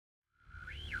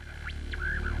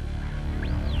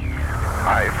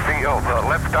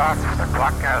Liftoff. The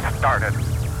clock has started.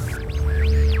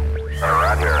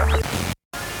 Roger.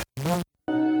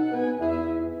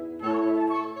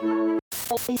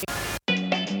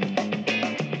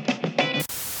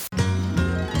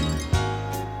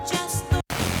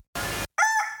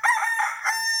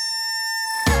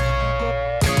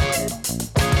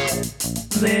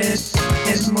 This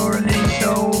is Morning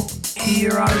Show.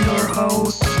 Here are your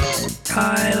hosts,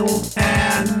 Kyle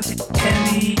and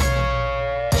Kenny.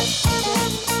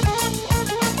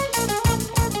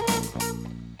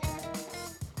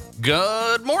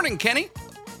 Good morning, Kenny.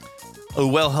 Oh,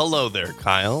 well, hello there,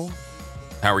 Kyle.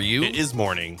 How are you? It is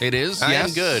morning. It is? I Yes.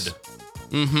 am good.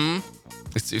 Mm-hmm.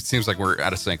 It seems like we're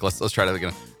out of sync. Let's try that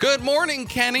again. Good morning,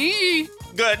 Kenny.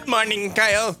 Good morning,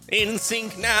 Kyle. In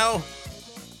sync now.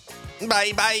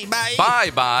 Bye, bye, bye.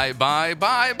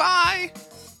 Bye.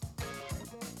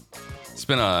 It's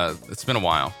been a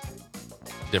while.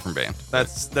 Different band.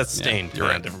 That's Stained. You're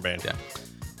right. Different band. Yeah.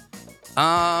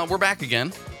 We're back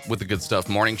again with the Good Stuff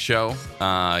Morning Show.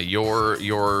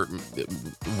 Your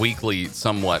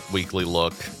somewhat weekly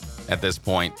look at this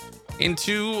point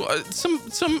into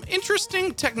some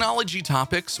interesting technology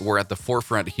topics. We're at the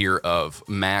forefront here of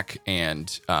Mac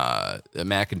and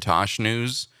Macintosh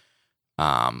news.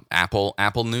 Apple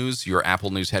news, your Apple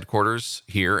News headquarters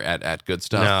here at Good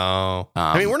Stuff. No.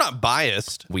 I mean, we're not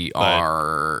biased. We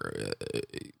are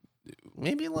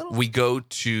maybe a little. We go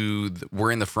to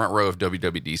we're in the front row of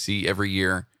WWDC every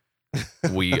year.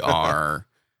 We are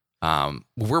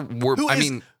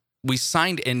we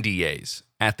signed NDAs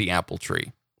at the Apple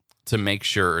Tree to make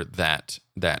sure that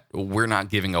we're not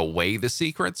giving away the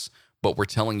secrets, but we're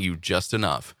telling you just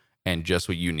enough and just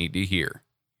what you need to hear.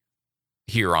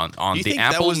 Here on the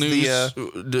Apple News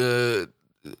the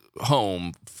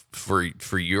home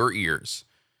for your ears.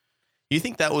 You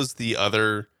think that was the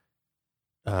other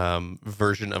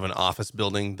version of an office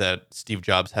building that Steve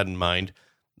Jobs had in mind?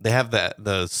 They have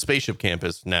the spaceship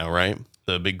campus now, right?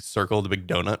 The big circle, the big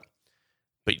donut.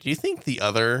 But do you think the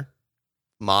other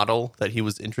model that he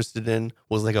was interested in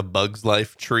was like a Bug's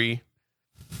Life tree?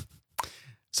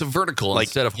 So vertical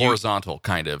instead of horizontal,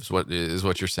 kind of is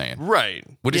what you're saying, right?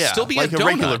 Would it still be like a donut?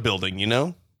 Regular building, you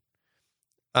know?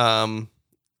 And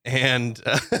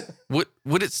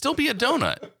would it still be a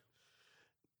donut?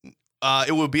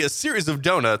 It would be a series of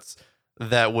donuts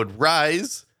that would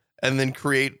rise and then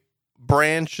create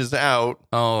branches out.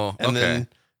 Oh, and okay. Then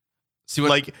see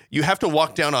like you have to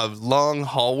walk down a long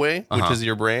hallway, which is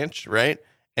your branch, right?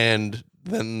 And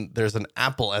then there's an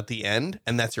apple at the end,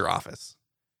 and that's your office.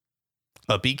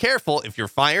 But be careful, if you're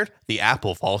fired, the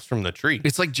apple falls from the tree.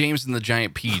 It's like James and the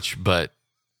Giant Peach, but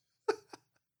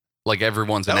like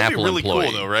everyone's an Apple really employee.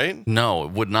 Cool, though, right? No,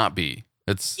 it would not be.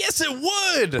 It's yes, it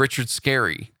would. Richard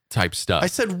Scarry type stuff. I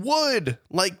said wood,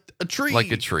 like a tree.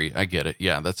 Like a tree. I get it.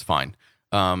 Yeah, that's fine.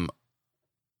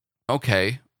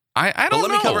 Okay. I don't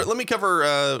know. Let me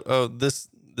cover this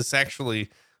actually.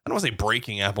 I don't want to say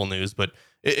breaking Apple news, but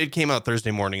it came out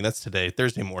Thursday morning. That's today,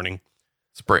 Thursday morning.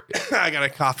 I gotta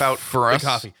cough out for us.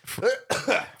 Coffee.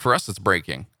 For us, it's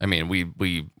breaking. I mean,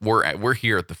 we're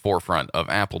here at the forefront of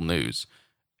Apple News,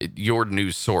 your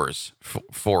news source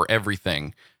for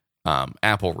everything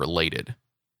Apple related.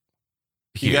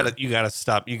 Here. You gotta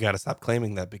stop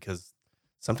claiming that, because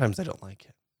sometimes I don't like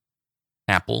it.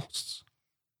 Apples,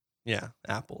 yeah,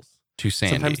 apples. Too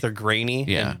sandy. Sometimes they're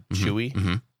grainy, and chewy.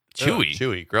 Mm-hmm. Chewy,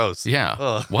 chewy, gross. Yeah.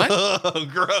 Ugh. What?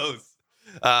 Gross.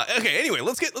 Okay, anyway,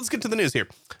 let's get to the news here.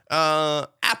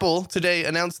 Apple today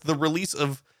announced the release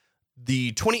of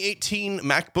the 2018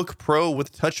 MacBook Pro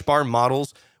with Touch Bar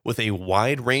models with a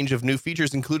wide range of new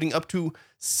features, including up to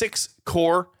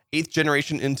 6-core 8th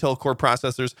generation Intel Core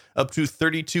processors, up to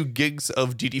 32 gigs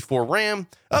of DD4 RAM,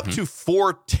 up to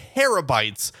 4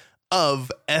 terabytes of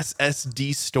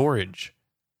SSD storage.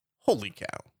 Holy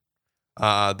cow.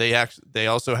 They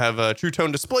also have True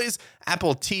Tone displays,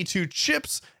 Apple T2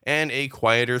 chips, and a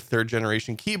quieter 3rd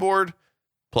generation keyboard,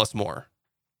 plus more.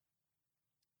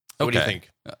 Okay. What do you think?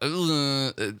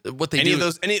 What they any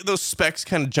do? Any of those specs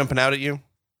kind of jumping out at you?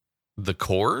 The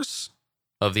cores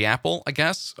of the Apple, I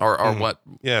guess, are what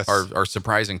are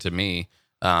surprising to me.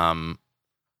 You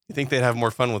think they'd have more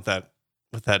fun with that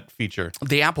feature?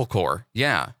 The Apple Core,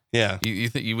 yeah. Yeah.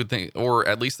 You would think, or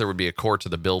at least there would be a core to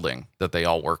the building that they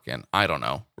all work in. I don't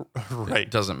know. Right.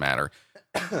 It doesn't matter.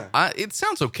 It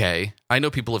sounds okay. I know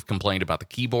people have complained about the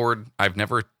keyboard. I've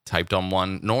never typed on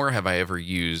one, nor have I ever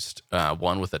used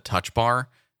one with a touch bar.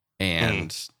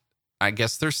 And I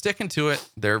guess they're sticking to it.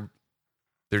 They're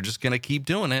just going to keep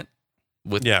doing it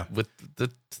with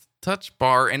the touch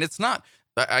bar. And it's not,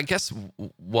 I guess,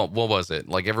 what was it?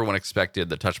 Like everyone expected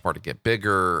the touch bar to get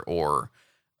bigger or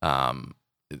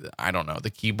I don't know, the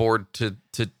keyboard to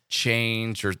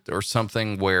change or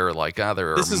something where like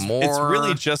there are more. It's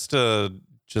really just a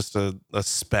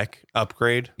spec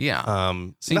upgrade. Yeah.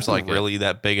 Seems nothing like really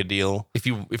that big a deal. If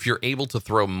you're able to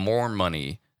throw more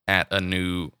money at a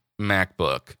new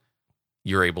MacBook,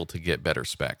 you're able to get better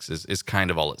specs is kind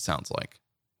of all it sounds like.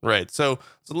 Right. So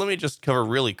let me just cover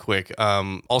really quick.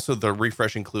 Also, the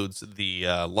refresh includes the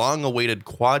long-awaited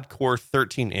quad-core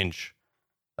 13-inch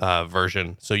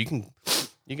version. So you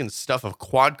can stuff a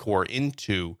quad-core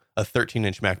into a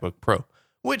 13-inch MacBook Pro,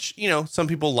 which, some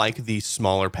people like the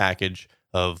smaller package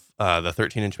of the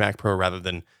 13-inch Mac Pro rather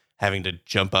than having to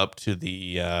jump up to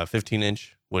the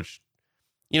 15-inch, which,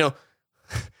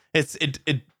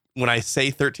 it when I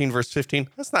say 13 versus 15,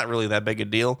 that's not really that big a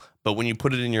deal. But when you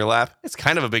put it in your lap, it's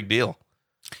kind of a big deal.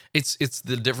 It's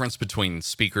the difference between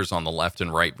speakers on the left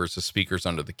and right versus speakers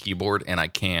under the keyboard, and I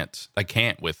can't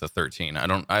with the 13. I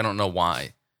don't know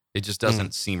why. It just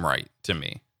doesn't seem right to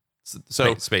me.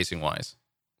 So spacing wise.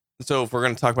 So if we're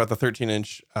going to talk about the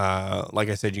 13-inch, like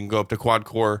I said, you can go up to quad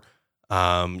core.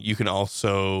 You can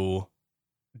also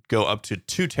go up to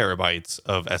 2 terabytes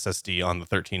of SSD on the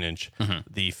 13-inch. Mm-hmm.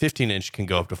 The 15-inch can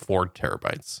go up to 4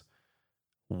 terabytes.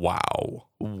 Wow.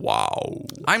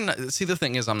 The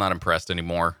thing is, I'm not impressed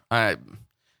anymore. I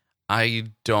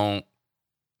don't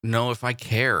know if I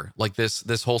care. Like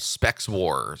this whole specs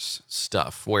wars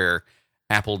stuff where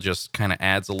Apple just kind of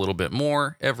adds a little bit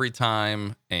more every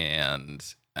time, and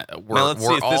we're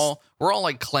all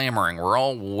like clamoring. We're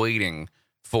all waiting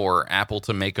for Apple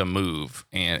to make a move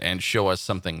and show us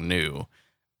something new.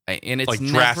 And it's like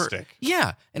never, drastic.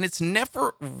 Yeah. And it's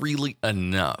never really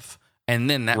enough. And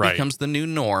then that becomes the new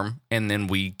norm. And then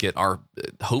we get our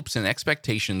hopes and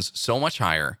expectations so much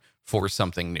higher for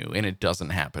something new. And it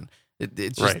doesn't happen.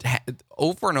 It's just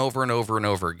over and over and over and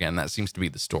over again. That seems to be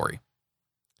the story.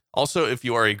 Also, if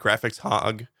you are a graphics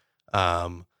hog,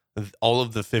 all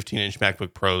of the 15-inch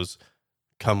MacBook Pros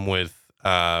come with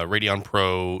Radeon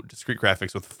Pro discrete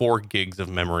graphics with 4 gigs of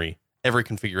memory. Every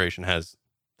configuration has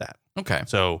that. Okay.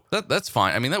 So that's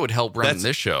fine. I mean, that would help run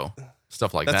this show.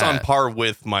 Stuff like that's that. on par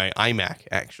with my iMac,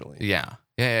 actually. Yeah.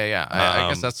 I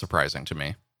guess that's surprising to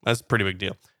me. That's a pretty big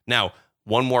deal. Now,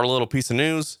 one more little piece of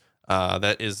news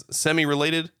that is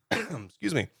semi-related.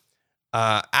 Excuse me.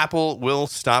 Apple will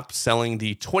stop selling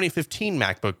the 2015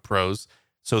 MacBook Pros.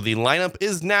 So the lineup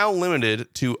is now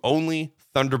limited to only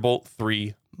Thunderbolt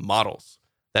 3 models.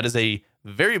 That is a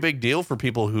very big deal for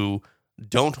people who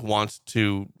don't want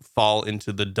to fall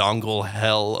into the dongle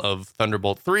hell of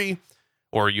Thunderbolt 3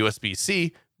 or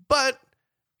USB-C, but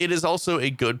it is also a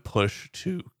good push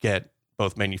to get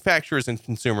both manufacturers and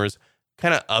consumers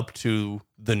kind of up to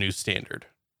the new standard,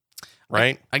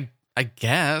 right? I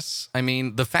guess. I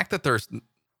mean, the fact that there's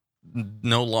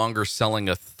no longer selling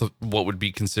what would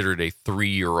be considered a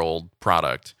 3-year-old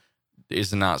product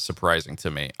is not surprising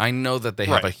to me. I know that they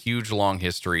have a huge long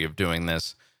history of doing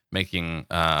this, making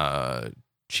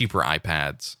cheaper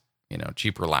iPads,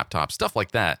 cheaper laptops, stuff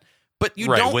like that. But you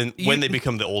don't when they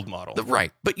become the old model.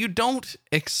 Right. But you don't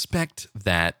expect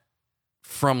that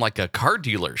from like a car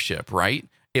dealership, right?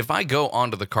 If I go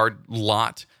onto the car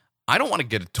lot, I don't want to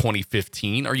get a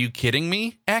 2015. Are you kidding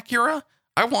me, Acura?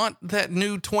 I want that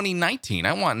new 2019.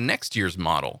 I want next year's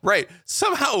model. Right.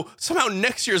 Somehow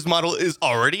next year's model is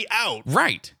already out.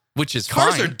 Right. Which is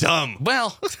cars fine. are dumb.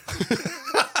 Well,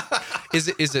 is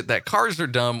it that cars are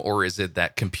dumb, or is it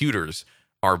that computers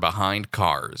are behind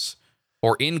cars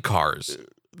or in cars?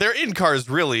 They're in cars,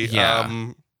 really.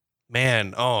 Yeah.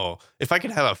 Man, if I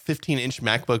could have a 15-inch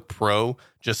MacBook Pro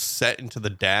just set into the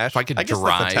dash, if I could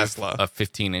drive a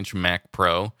 15-inch Mac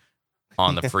Pro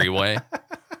on the freeway,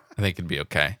 I think it'd be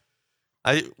okay.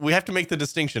 We have to make the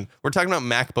distinction. We're talking about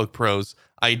MacBook Pros.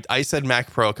 I said Mac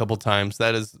Pro a couple times.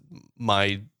 That is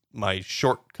my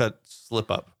shortcut slip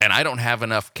up. And I don't have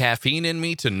enough caffeine in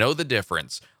me to know the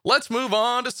difference. Let's move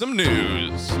on to some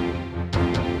news.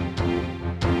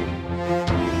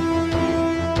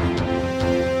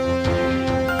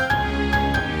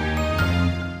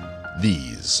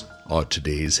 These are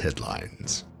today's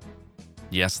headlines.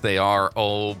 Yes, they are.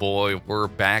 Oh boy, we're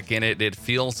back in it. It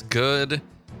feels good.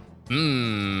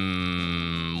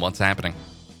 What's happening?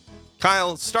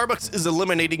 Kyle, Starbucks is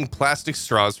eliminating plastic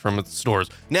straws from its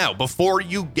stores. Now, before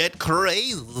you get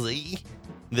crazy,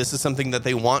 this is something that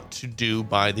they want to do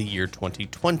by the year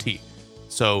 2020.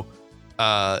 So,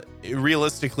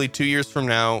 realistically, 2 years from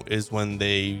now is when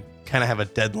they kind of have a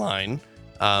deadline.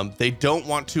 They don't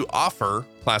want to offer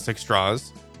plastic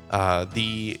straws.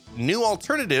 The new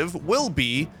alternative will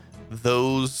be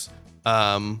those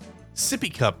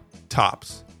sippy cup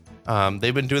tops.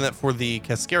 They've been doing that for the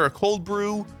Cascara cold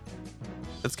brew.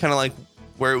 That's kind of like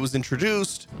where it was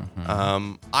introduced.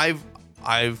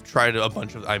 I've tried a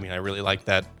bunch of. I mean, I really like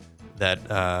that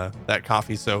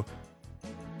coffee. So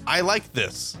I like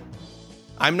this.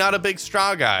 I'm not a big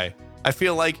straw guy. I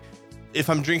feel like if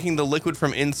I'm drinking the liquid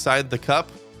from inside the cup,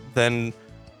 then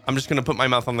I'm just gonna put my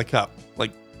mouth on the cup.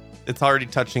 Like it's already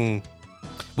touching.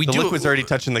 The liquid's already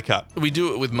touching the cup. We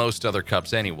do it with most other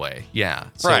cups anyway. Yeah.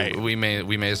 So right. we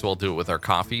may as well do it with our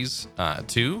coffees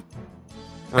too.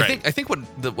 Right. I think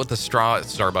what the straw at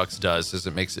Starbucks does is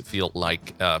it makes it feel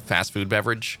like a fast food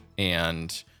beverage,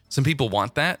 and some people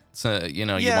want that. So you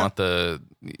want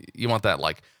that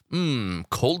like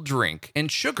cold drink and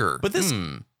sugar. But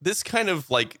this kind of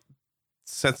like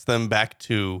sets them back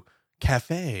to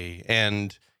cafe,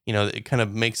 and it kind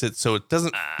of makes it so it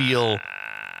doesn't feel.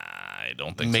 I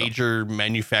don't think major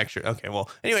manufacturer. Okay, well,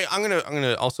 anyway, I'm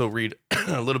gonna also read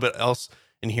a little bit else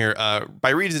in here.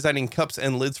 By redesigning cups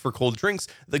and lids for cold drinks,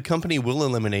 the company will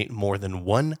eliminate more than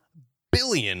 1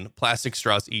 billion plastic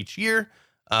straws each year.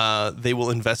 They will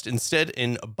invest instead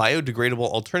in biodegradable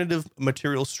alternative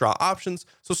material straw options.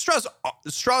 So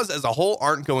straws as a whole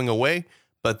aren't going away,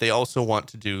 but they also want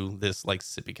to do this like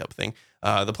sippy cup thing.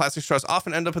 The plastic straws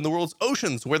often end up in the world's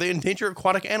oceans where they endanger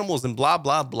aquatic animals and blah,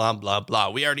 blah, blah, blah, blah.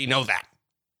 We already know that.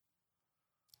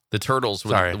 The turtles,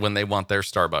 when they want their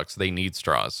Starbucks, they need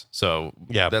straws. So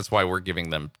yeah, that's why we're giving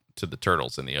them to the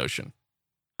turtles in the ocean.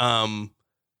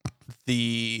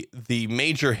 The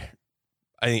major,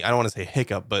 I don't want to say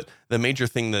hiccup, but the major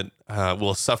thing that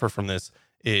will suffer from this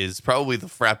is probably the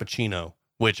Frappuccino,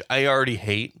 which I already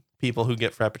hate. People who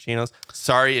get Frappuccinos.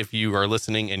 Sorry if you are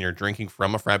listening and you're drinking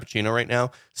from a Frappuccino right now.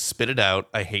 Spit it out.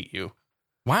 I hate you.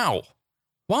 Wow.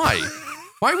 Why?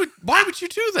 why would you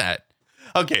do that?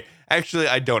 Okay, actually,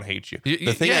 I don't hate you.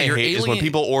 The thing I hate is when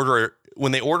people order 4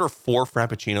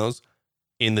 Frappuccinos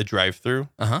in the drive-thru.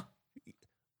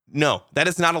 No, that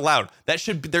is not allowed.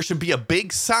 There should be a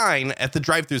big sign at the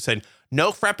drive-thru saying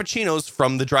no Frappuccinos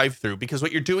from the drive-thru, because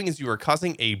what you're doing is you are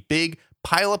causing a big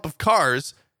pileup of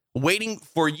cars waiting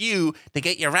for you to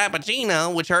get your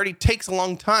Frappuccino, which already takes a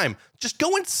long time. Just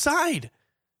go inside.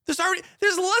 There's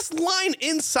less line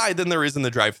inside than there is in the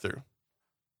drive-thru.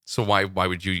 So why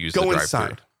would you use the drive-thru? Go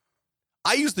inside.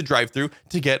 I use the drive-thru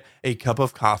to get a cup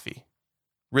of coffee.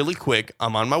 Really quick,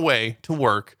 I'm on my way to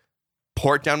work.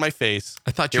 Pour it down my face.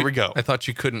 Here we go. I thought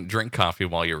you couldn't drink coffee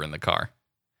while you're in the car.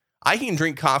 I can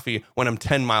drink coffee when I'm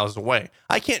 10 miles away.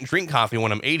 I can't drink coffee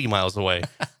when I'm 80 miles away.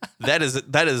 That is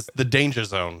the danger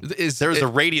zone. There's a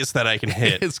radius that I can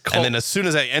hit. And then as soon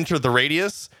as I enter the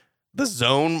radius, the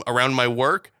zone around my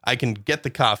work, I can get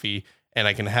the coffee and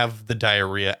I can have the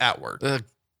diarrhea at work.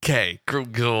 Okay,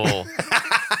 cool.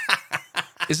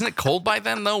 Isn't it cold by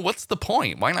then, though? What's the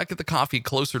point? Why not get the coffee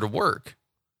closer to work?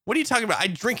 What are you talking about? I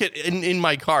drink it in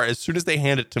my car. As soon as they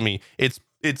hand it to me,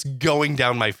 it's going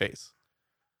down my face.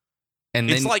 And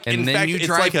then, you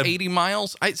drive 80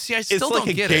 miles? I still don't get it.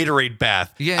 It's like a Gatorade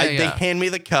bath. Yeah. They hand me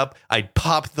the cup. I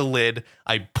pop the lid.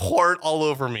 I pour it all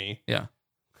over me. Yeah.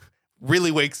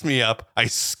 Really wakes me up. I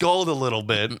scold a little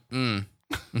bit.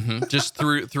 Just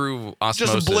through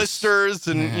osmosis. Just blisters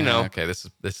and, Okay,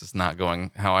 this is not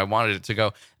going how I wanted it to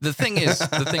go. The thing is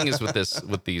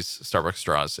with these Starbucks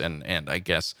straws, and I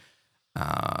guess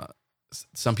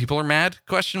some people are mad, ?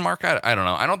 I don't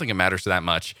know. I don't think it matters that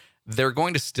much. They're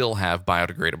going to still have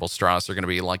biodegradable straws. They're going to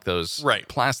be like those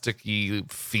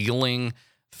plasticky feeling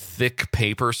thick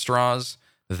paper straws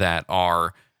that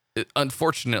are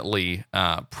unfortunately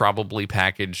probably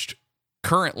packaged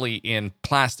currently in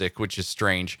plastic, which is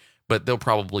strange, but they'll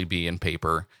probably be in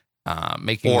paper,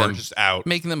 making them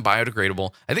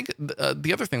biodegradable. I think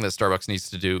the other thing that Starbucks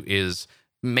needs to do is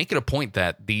make it a point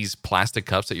that these plastic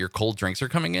cups that your cold drinks are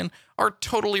coming in are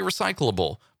totally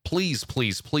recyclable. Please,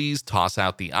 please, please toss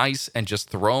out the ice and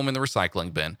just throw them in the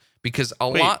recycling bin, because a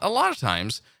lot of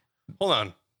times. Hold on.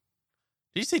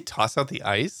 Did you say toss out the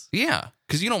ice? Yeah,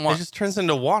 because you don't want. It just turns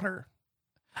into water.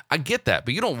 I get that,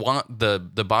 but you don't want the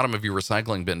bottom of your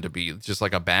recycling bin to be just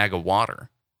like a bag of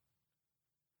water.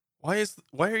 Why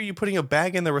are you putting a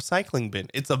bag in the recycling bin?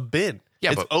 It's a bin.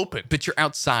 Yeah, it's open. But you're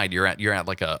outside. You're at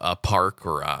like a park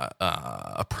or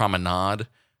a promenade,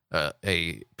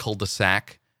 a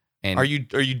cul-de-sac. And are you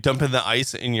dumping the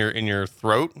ice in your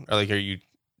throat, or like are you?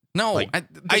 No, like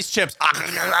ice chips.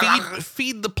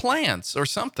 Feed the plants or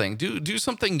something. Do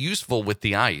something useful with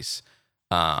the ice.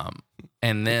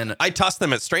 And then I toss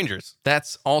them at strangers.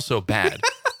 That's also bad.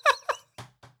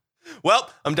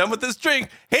 Well, I'm done with this drink.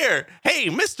 Here, hey,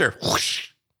 mister. Whoosh.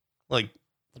 Like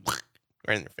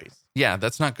right in their face. Yeah,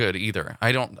 that's not good either.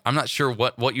 I'm not sure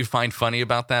what you find funny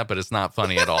about that, but it's not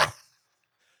funny at all.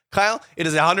 Kyle, it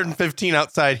is 115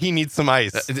 outside. He needs some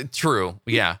ice. True.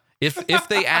 Yeah. If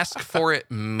they ask for it,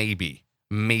 maybe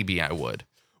I would.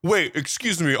 Wait,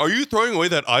 excuse me. Are you throwing away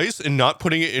that ice and not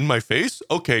putting it in my face?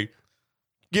 Okay,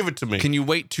 give it to me. Can you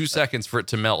wait 2 seconds for it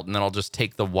to melt, and then I'll just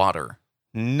take the water?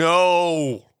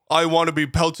 No, I want to be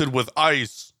pelted with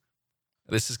ice.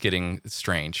 This is getting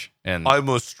strange. And I'm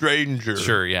a stranger.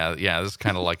 sure, yeah. This is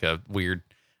kind of like a weird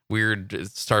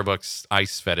Starbucks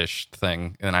ice fetish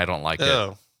thing, and I don't like it.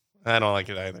 Oh, I don't like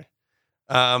it either.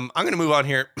 I'm going to move on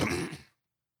here.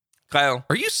 Kyle,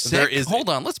 Are you sick? Hold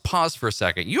on, let's pause for a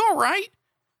second. You all right?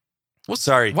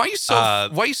 Sorry. Why are you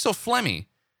so phlegmy,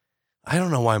 I don't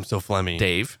know why I'm so phlegmy.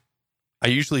 Dave? I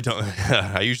usually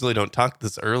don't talk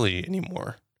this early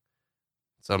anymore.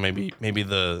 So maybe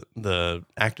the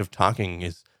act of talking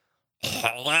is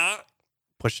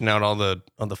pushing out all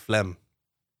the phlegm.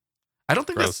 I don't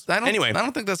think Gross. I Anyway.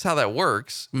 don't think that's how that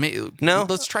works. No?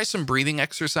 Let's try some breathing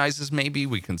exercises. Maybe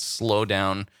we can slow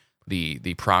down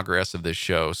the progress of this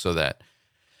show so that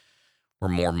we're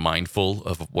more mindful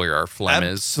of where our phlegm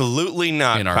is. Absolutely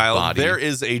not, in our Kyle. body. There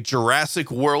is a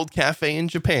Jurassic World cafe in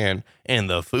Japan, and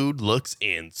the food looks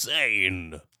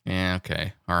insane. Yeah.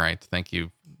 Okay. All right. Thank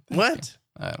you. What?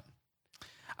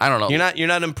 I don't know. You're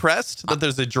not impressed that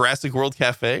there's a Jurassic World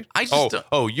cafe? I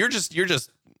just you're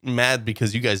just mad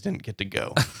because you guys didn't get to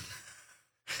go.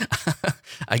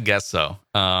 I guess so.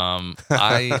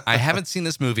 I haven't seen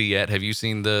this movie yet. Have you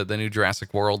seen the new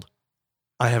Jurassic World?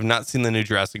 I have not seen the new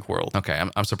Jurassic World. Okay,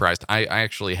 I'm surprised. I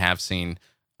actually have seen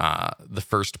the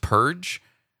first Purge,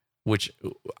 which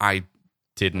I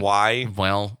didn't. Why?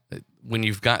 Well, when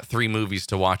you've got 3 movies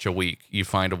to watch a week, you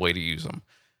find a way to use them.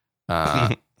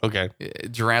 Okay.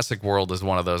 Jurassic World is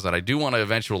one of those that I do want to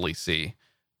eventually see,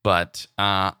 but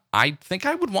I think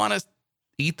I would want to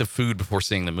eat the food before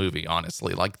seeing the movie.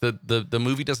 Honestly, like the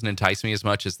movie doesn't entice me as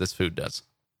much as this food does.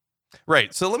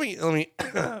 Right. So let me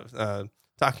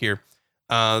talk here.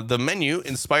 The menu,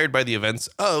 inspired by the events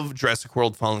of Jurassic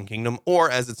World Fallen Kingdom, or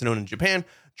as it's known in Japan,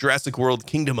 Jurassic World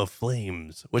Kingdom of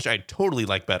Flames, which I totally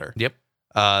like better. Yep.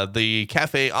 The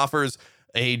cafe offers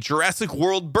a Jurassic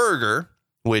World burger,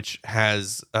 which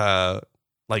has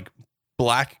like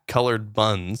black colored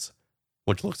buns,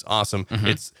 which looks awesome.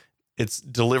 Mhm. It's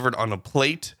delivered on a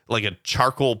plate, like a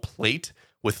charcoal plate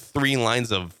with 3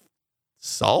 lines of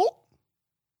salt.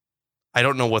 I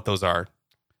don't know what those are.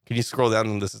 Can you scroll down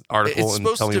in this article It's and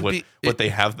supposed tell me to what they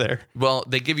have there? Well,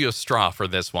 they give you a straw for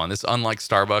this one. This, unlike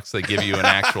Starbucks, they give you an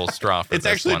actual straw for It's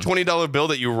this actually one. a $20 bill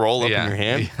that you roll up in your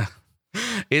hand. Yeah.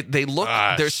 They look.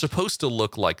 Gosh. They're supposed to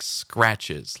look like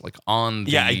scratches, like on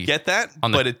the. Yeah, I get that,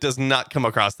 on the- but it does not come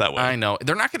across that way. I know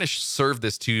they're not going to serve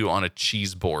this to you on a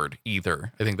cheese board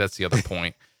either. I think that's the other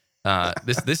point.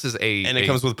 This is And it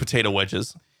comes with potato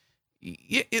wedges.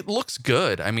 It looks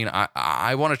good. I mean,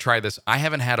 I want to try this. I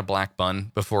haven't had a black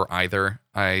bun before either.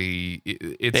 They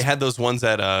had those ones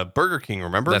at Burger King,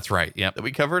 remember? That's right. Yep. That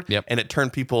we covered. Yep. And it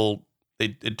turned people.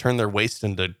 It turned their waist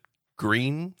into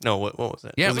green. No, what was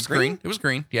it? Yeah, it was green. It was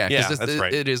green. Yeah, Yeah, because that's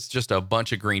right. it is just a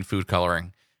bunch of green food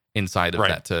coloring inside of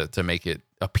Right. that to make it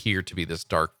appear to be this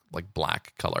dark, like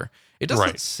black color. It doesn't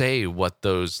Right. say what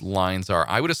those lines are.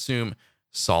 I would assume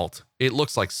salt. It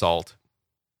looks like salt.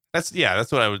 That's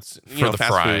what I would. For the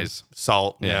fast fries. food,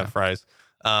 salt. Yeah, Yeah. fries.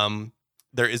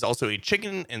 There is also a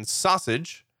chicken and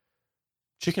sausage.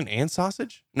 Chicken and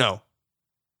sausage? No.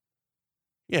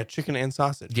 Yeah, chicken and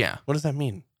sausage. Yeah. What does that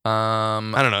mean? I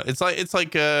I don't know. It's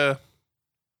like oh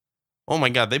my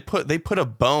god, they put a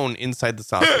bone inside the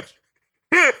sausage.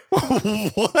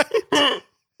 What?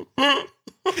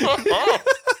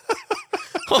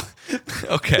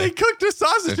 okay. They cooked a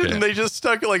sausage Okay. and they just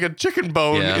stuck like a chicken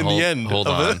bone in the end. Hold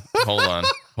of on. it. Hold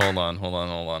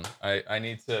on. I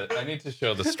need to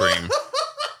show the stream.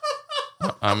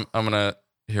 I'm gonna.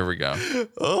 Here we go.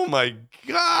 Oh my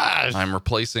gosh. I'm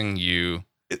replacing you.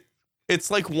 It's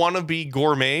like wannabe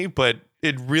gourmet, but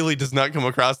it really does not come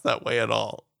across that way at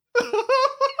all.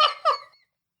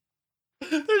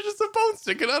 There's just a bone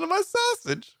sticking out of my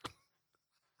sausage.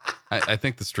 I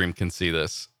think the stream can see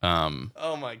this.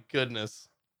 Oh my goodness.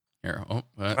 Here.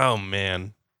 Oh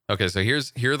man. Okay, so here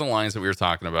are the lines that we were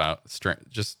talking about.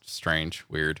 Just strange,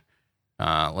 weird.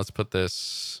 Let's put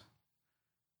this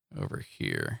over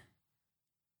here.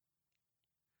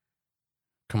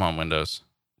 Come on, Windows.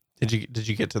 Did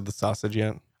you get to the sausage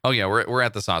yet? Oh yeah, we're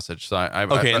at the sausage. So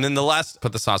Okay, and then the last.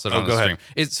 put the sausage Oh, on the go stream.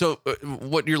 ahead.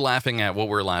 What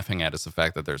we're laughing at is the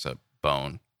fact that there's a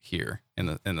bone here in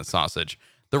the sausage.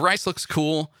 The rice looks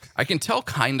cool. I can tell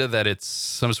kind of that it's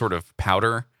some sort of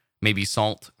powder, maybe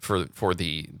salt for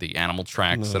the animal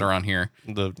tracks that are on here.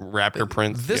 The raptor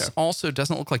prints. This also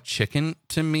doesn't look like chicken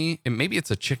to me. And maybe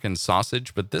it's a chicken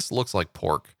sausage, but this looks like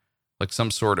pork, like some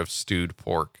sort of stewed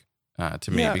pork.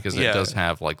 to me because it does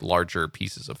have like larger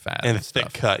pieces of fat and and thick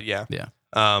stuff. cut. Yeah. Yeah.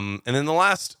 And then the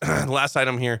last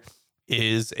item here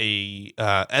is a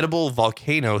edible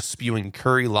volcano spewing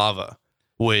curry lava,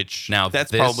 which Now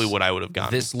that's this- probably what I would have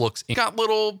gotten. This looks got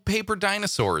little paper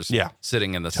dinosaurs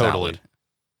sitting in the Totally.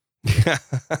 salad.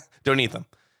 Don't eat them.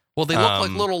 Well, they look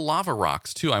like little lava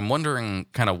rocks too. I'm wondering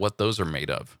kind of what those are made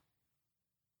of.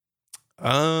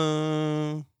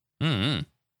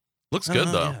 Looks good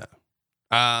though.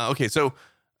 Yeah. Okay, so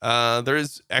there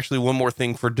is actually one more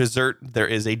thing for dessert. There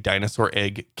is a dinosaur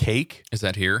egg cake. Is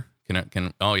that here?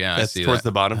 Can oh yeah, That's I see towards that.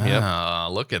 the bottom. Yeah. Ah,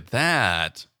 look at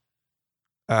that.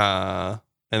 And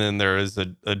then there is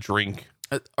a drink.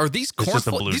 Are these It's just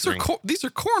a blue these drink. these are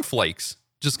cornflakes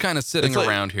just kind of sitting It's like-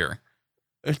 around here.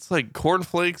 It's like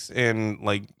cornflakes and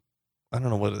like I don't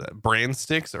know what is that, bran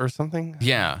sticks or something.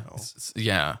 Yeah. I don't know.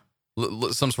 Yeah.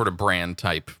 Some sort of brand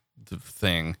type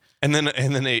thing. And then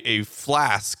a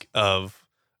flask of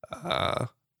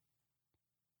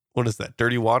what is that?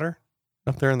 Dirty water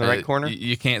up there in the right corner.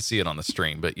 You can't see it on the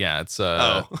stream, but yeah, it's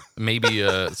Oh. maybe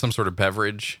some sort of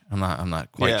beverage. I'm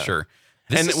not quite Yeah. sure.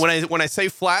 And when I say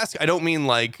flask, I don't mean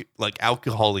like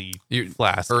alcohol-y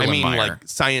flask. I mean Erlenmeyer. like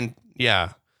science.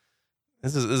 Yeah,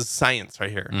 this is science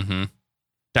right here. Mm-hmm.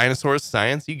 Dinosaurs,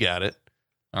 science. You got it.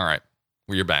 All right.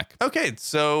 Well, you're back. Okay,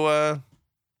 so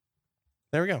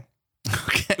there we go.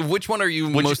 Okay. Which one are you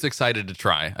most excited to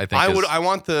try? I think I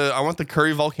want the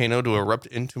curry volcano to erupt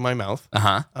into my mouth.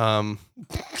 Uh-huh.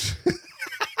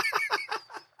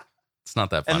 It's not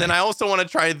that funny. And then I also want to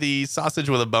try the sausage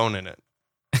with a bone in it.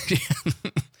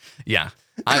 Yeah.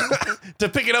 To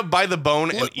pick it up by the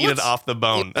bone and eat it off the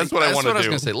bone. That's what I want to do. That's what I was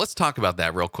going to say. Let's talk about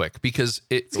that real quick because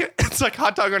It's like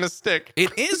hot dog on a stick.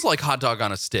 it is like hot dog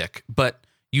on a stick, but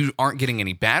you aren't getting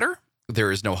any batter.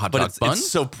 There is no hot dog bun. It's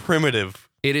so primitive.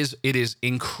 It is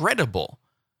incredible.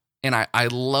 And I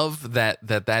love that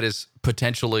is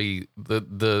potentially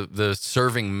the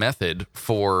serving method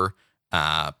for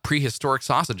prehistoric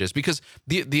sausages, because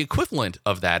the equivalent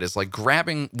of that is like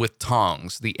grabbing with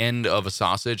tongs the end of a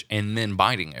sausage and then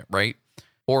biting it, right?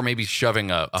 Or maybe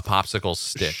shoving a popsicle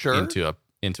stick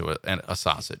into a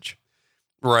sausage.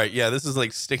 Right. Yeah. This is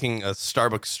like sticking a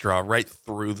Starbucks straw right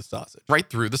through the sausage. Right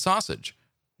through the sausage.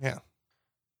 Yeah.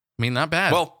 I mean, not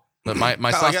bad. Well, but my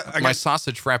I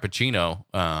sausage frappuccino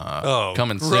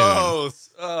coming soon. Gross.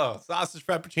 Oh, sausage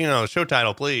frappuccino. Show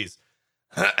title, please.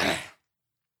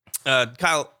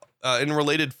 Kyle, in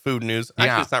related food news,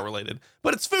 actually it's not related,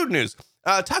 but it's food news.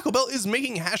 Taco Bell is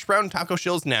making hash brown taco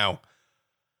shells now.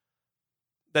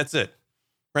 That's it,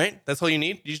 right? That's all you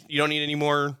need. You don't need any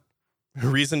more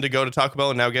reason to go to Taco Bell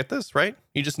and now get this, right?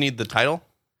 You just need the title.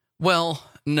 Well,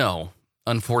 no.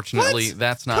 Unfortunately, What?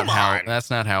 that's not Come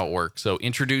on. how it works. So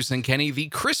introducing Kenny the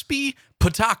crispy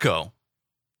potaco.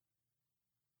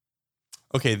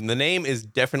 Okay, the name is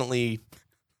definitely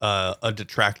a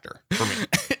detractor for me.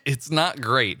 It's not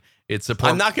great. It's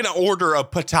I'm not going to order a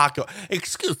potaco.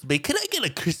 Excuse me, can I get a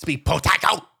crispy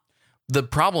potato? The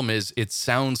problem is it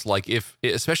sounds like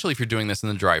especially if you're doing this in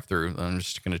the drive-thru, I'm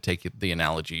just going to take the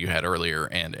analogy you had earlier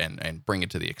and bring it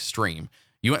to the extreme.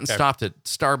 You went and stopped at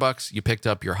Starbucks, you picked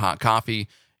up your hot coffee,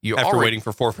 After waiting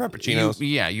for 4 frappuccinos.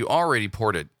 You already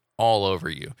poured it all over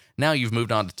you. Now you've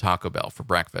moved on to Taco Bell for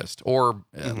breakfast or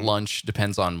lunch,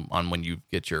 depends on when you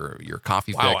get your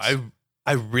coffee fix.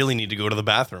 I really need to go to the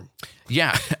bathroom.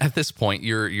 Yeah, at this point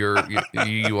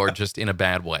you are just in a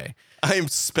bad way. I am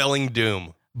spelling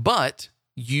doom. But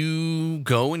you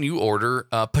go and you order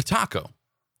a potaco,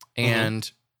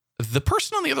 and the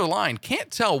person on the other line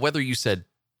can't tell whether you said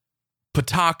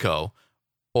potaco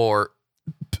or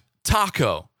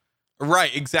taco.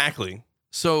 Right, exactly.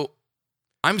 So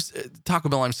Taco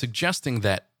Bell, I'm suggesting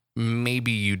that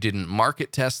maybe you didn't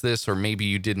market test this, or maybe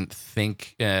you didn't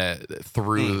think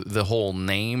through the whole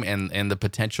name and the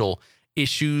potential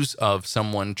issues of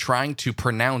someone trying to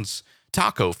pronounce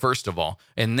taco, first of all,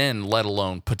 and then let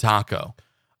alone potaco.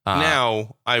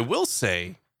 Now, I will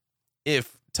say,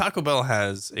 if Taco Bell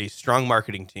has a strong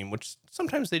marketing team, which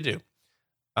sometimes they do,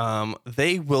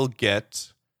 they will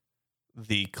get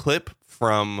the clip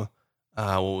from,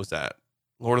 what was that?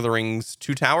 Lord of the Rings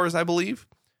 2 Towers, I believe,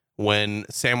 when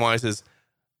Samwise is,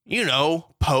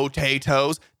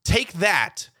 potatoes. Take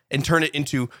that and turn it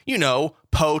into,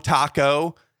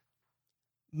 po-taco.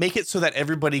 Make it so that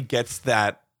everybody gets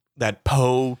that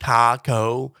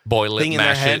po-taco Boil it, thing in their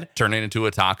mash head. it, turn it into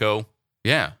a taco.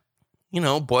 Yeah.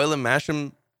 Boil and mash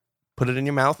them, put it in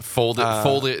your mouth. Fold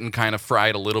it and kind of fry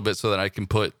it a little bit so that I can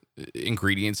put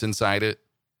ingredients inside it.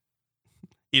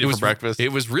 Eat it for breakfast.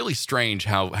 It was really strange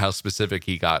how specific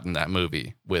he got in that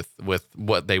movie with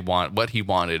what he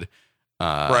wanted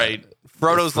Right.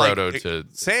 Frodo's Frodo like, to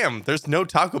Sam, there's no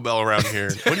Taco Bell around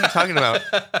here. What are you talking about?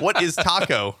 What is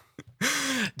taco?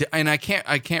 And I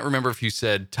can't remember if you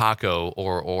said taco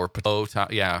or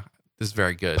yeah, this is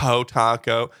very good. Po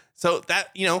taco. So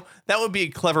that, that would be a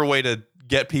clever way to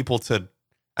get people to,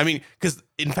 because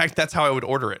in fact, that's how I would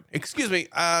order it. Excuse me.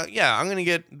 Yeah, I'm going to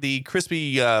get the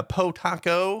crispy po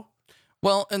taco.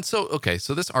 Well, and so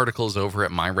this article is over at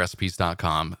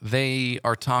myrecipes.com. They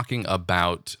are talking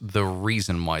about the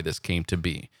reason why this came to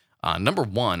be. Number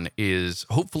one is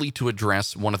hopefully to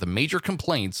address one of the major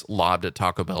complaints lobbed at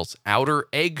Taco Bell's outer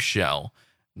eggshell,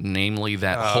 namely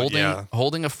that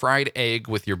holding a fried egg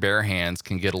with your bare hands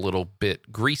can get a little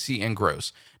bit greasy and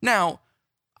gross. Now,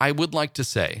 I would like to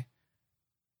say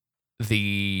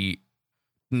the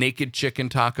naked chicken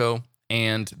taco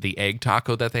and the egg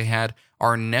taco that they had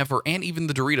are never, and even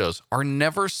the Doritos, are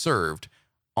never served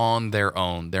on their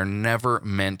own. They're never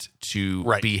meant to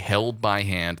be held by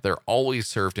hand. They're always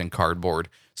served in cardboard.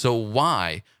 So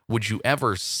why would you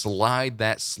ever slide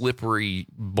that slippery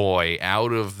boy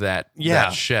out of that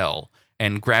shell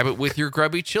and grab it with your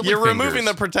grubby chili You're fingers? removing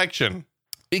the protection.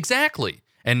 Exactly.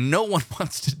 And no one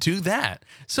wants to do that.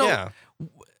 So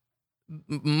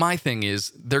my thing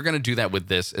is they're going to do that with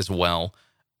this as well.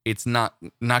 It's not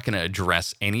going to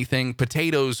address anything.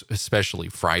 Potatoes, especially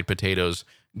fried potatoes,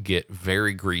 get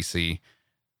very greasy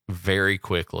very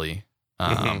quickly.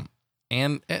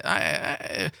 And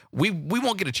we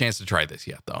won't get a chance to try this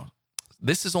yet, though.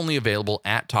 This is only available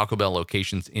at Taco Bell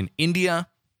locations in India.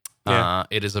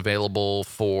 It is available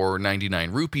for 99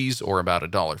 rupees or about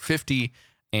 $1.50.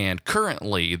 And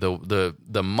currently,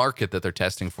 the market that they're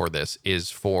testing for this is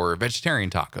for vegetarian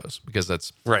tacos, because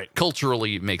that's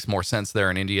culturally makes more sense there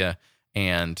in India.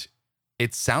 And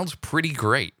it sounds pretty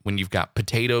great when you've got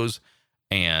potatoes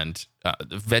and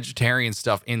vegetarian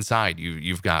stuff inside.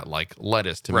 You've got like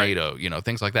lettuce, tomato,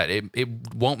 things like that.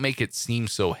 It won't make it seem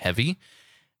so heavy.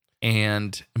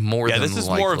 And this is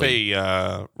more of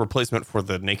a replacement for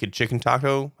the naked chicken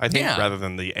taco, I think, rather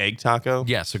than the egg taco.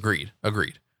 Yes, agreed.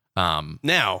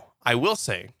 Now, I will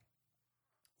say,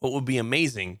 what would be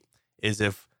amazing is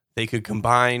if they could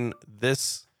combine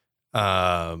this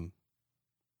outer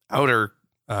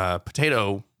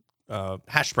potato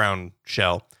hash brown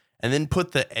shell and then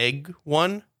put the egg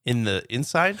one in the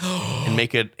inside and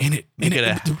make it a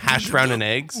hash brown and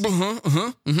eggs.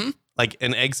 Like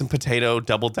an eggs and potato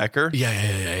double decker. Yeah.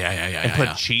 And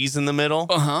put cheese in the middle.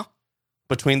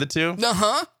 Between the two.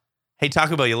 Hey,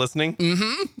 Taco Bell, you listening?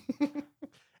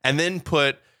 And then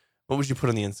what would you put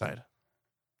on the inside?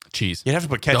 Cheese. You'd have to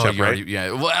put ketchup, right?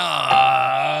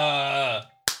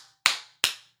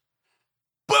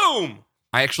 Boom!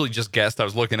 I actually just guessed. I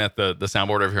was looking at the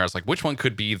soundboard over here. I was like, which one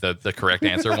could be the correct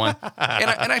answer one?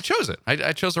 And I chose it.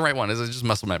 I chose the right one. It's just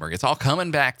muscle memory. It's all coming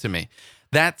back to me.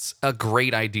 That's a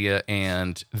great idea,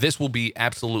 and this will be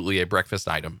absolutely a breakfast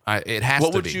item. It has to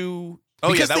be. What would you...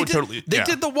 Oh, because that would totally... They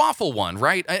did the waffle one,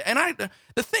 right? The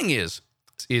thing is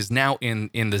now in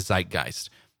the zeitgeist.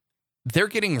 They're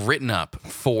getting written up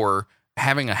for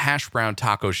having a hash brown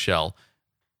taco shell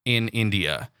in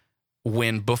India,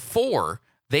 when before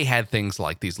they had things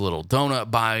like these little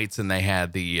donut bites and they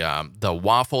had the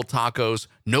waffle tacos.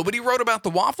 Nobody wrote about the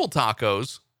waffle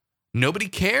tacos. Nobody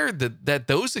cared that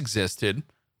those existed.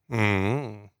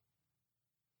 But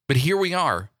here we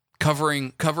are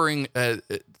covering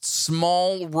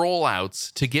small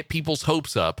rollouts to get people's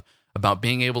hopes up about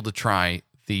being able to try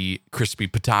the crispy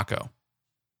potaco.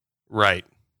 Right.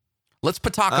 Let's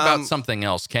talk about something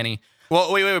else, Kenny.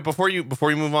 Well, wait. Before you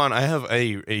move on, I have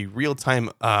a real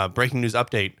time breaking news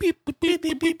update. Beep, beep, beep,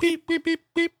 beep, beep, beep, beep, beep,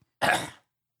 beep.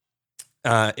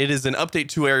 It is an update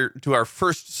to our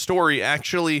first story.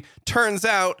 Actually, turns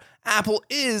out Apple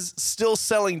is still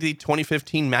selling the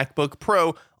 2015 MacBook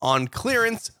Pro on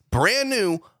clearance, brand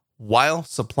new, while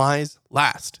supplies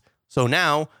last. So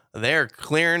now they are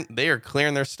clearing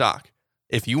their stock.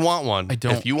 If you want one,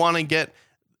 if you want to get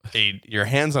your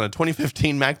hands on a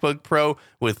 2015 MacBook Pro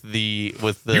with the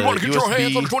you want to get USB, your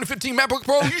hands on a 2015 MacBook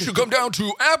Pro, you should come down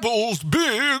to Apple's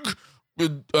big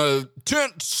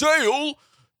tent sale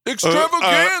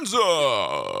extravaganza.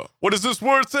 What does this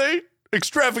word say?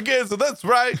 Extravaganza. That's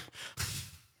right.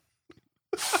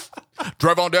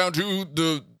 Drive on down to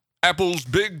the Apple's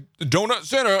big donut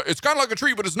center. It's kind of like a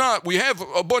tree, but it's not. We have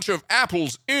a bunch of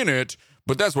apples in it,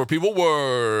 but that's where people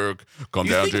work. Come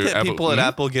down to that Apple. People at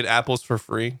Apple get apples for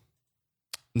free?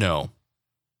 No.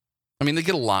 I mean, they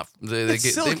get a lot. They get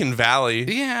Silicon Valley.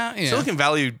 Yeah. Silicon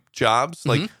Valley jobs,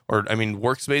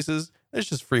 workspaces, there's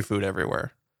just free food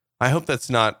everywhere. I hope that's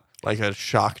not like a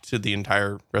shock to the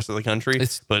entire rest of the country.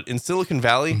 But in Silicon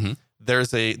Valley,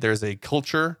 there's a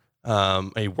culture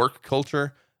a work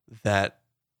culture that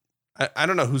I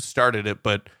don't know who started it,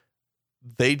 but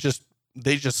they just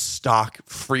stock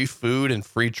free food and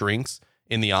free drinks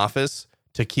in the office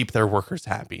to keep their workers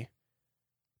happy.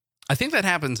 I think that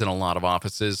happens in a lot of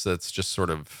offices. That's just sort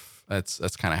of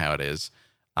that's kind of how it is.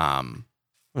 Well,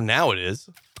 now it is.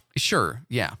 Sure.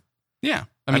 Yeah. Yeah.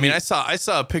 I mean, I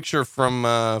saw a picture from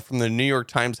the New York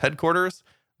Times headquarters.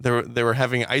 They were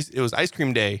having ice. It was ice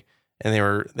cream day, and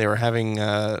they were having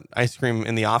ice cream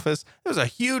in the office. There was a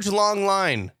huge long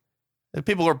line.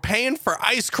 People were paying for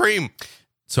ice cream.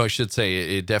 So I should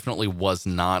say it definitely was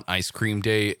not ice cream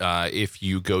day. If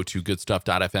you go to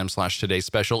goodstuff.fm/today's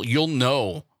special, you'll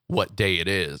know what day it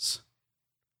is.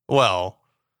 Well,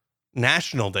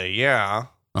 National Day, yeah.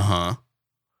 Uh-huh.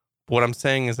 What I'm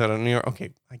saying is that in New York, okay,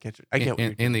 I get you. I get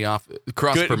what in the office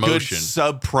cross good, promotion. Good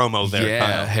sub promo there. Yeah.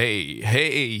 Kyle. Hey.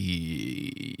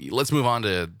 Let's move on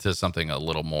to something a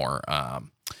little more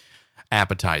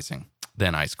appetizing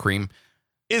than ice cream.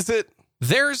 Is it?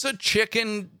 There's a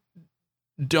chicken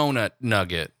donut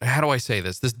nugget. How do I say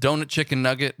this? This donut chicken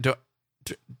nugget.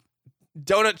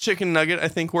 Donut chicken nugget, I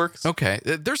think works. Okay.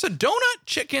 There's a donut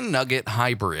chicken nugget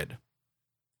hybrid.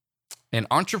 An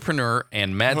entrepreneur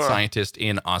and mad scientist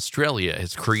in Australia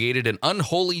has created an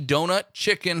unholy donut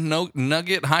chicken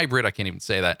nugget hybrid. I can't even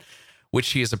say that,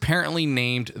 which he has apparently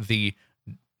named the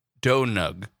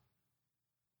Donug.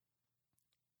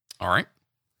 All right.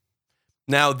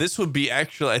 Now, this would be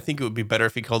actually, I think it would be better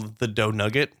if he called it the dough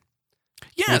nugget.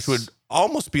 Yes. Which would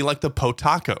almost be like the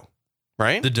potaco,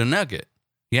 right? The Donugget.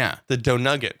 Yeah. The dough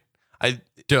nugget. You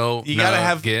gotta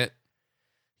have it.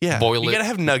 Yeah, boil you it, gotta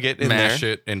have nugget in mash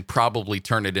there. it, and probably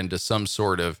turn it into some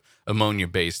sort of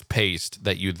ammonia-based paste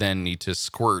that you then need to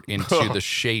squirt into the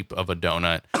shape of a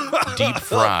donut, deep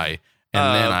fry,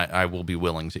 and then I will be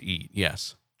willing to eat.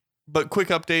 Yes. But quick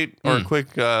update or quick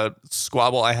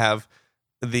squabble I have.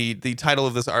 The title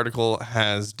of this article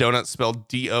has donut spelled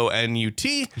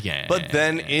DONUT. Yeah. But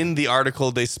then in the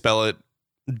article they spell it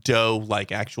dough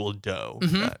like actual dough.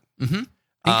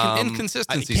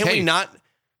 Inconsistencies.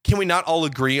 Can we not all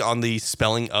agree on the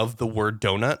spelling of the word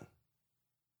donut?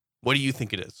 What do you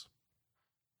think it is?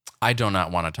 I do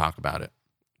not want to talk about it.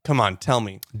 Come on, tell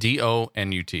me.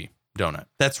 DONUT. Donut.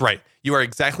 That's right. You are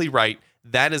exactly right.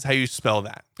 That is how you spell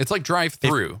that. It's like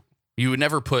drive-through. You would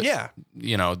never put,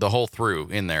 the whole through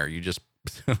in there. You just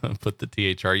put the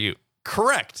THRU.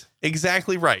 Correct.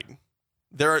 Exactly right.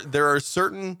 There are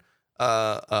certain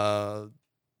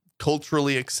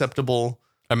culturally acceptable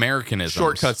Americanisms.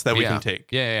 Shortcuts that we can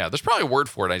take. Yeah. There's probably a word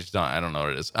for it. I don't know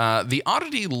what it is. The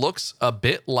oddity looks a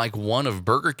bit like one of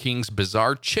Burger King's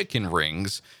bizarre chicken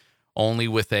rings, only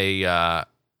with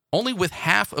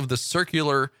half of the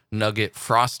circular nugget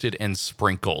frosted and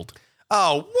sprinkled.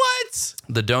 Oh, what?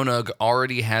 The Donug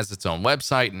already has its own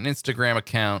website and Instagram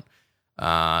account.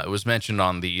 It was mentioned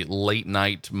on the Late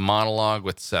Night Monologue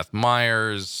with Seth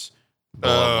Meyers.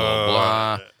 Blah, blah,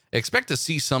 blah. Expect to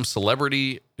see some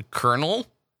celebrity colonel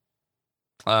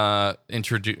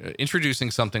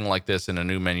introducing something like this in a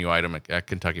new menu item at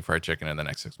Kentucky Fried Chicken in the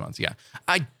next 6 months. Yeah.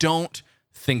 I don't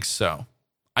think so.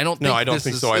 I don't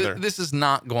think so either. This is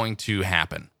not going to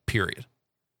happen, period.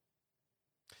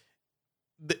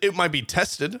 It might be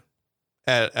tested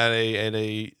at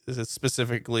a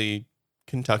specifically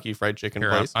Kentucky Fried Chicken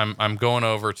place. I'm going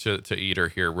over to Eater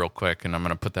here real quick, and I'm going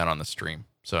to put that on the stream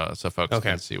so folks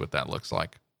can see what that looks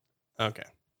like. Okay.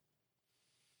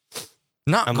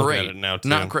 I'm great. Looking at it now too.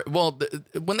 Not great. Well,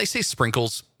 when they say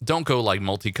sprinkles, don't go like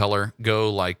multicolor.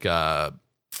 Go like what?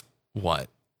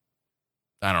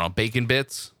 I don't know, bacon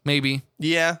bits maybe.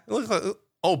 Yeah, it looks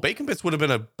like bacon bits would have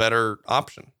been a better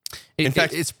option. In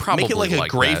fact, it's probably make it like a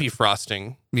gravy that.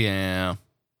 frosting. Yeah,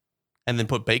 and then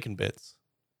put bacon bits.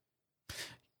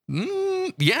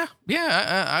 Yeah,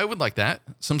 I would like that.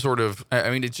 Some sort of. I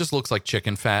mean, it just looks like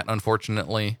chicken fat,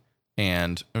 unfortunately.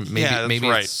 And maybe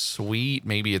right. It's sweet,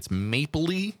 maybe it's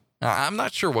mapley. I'm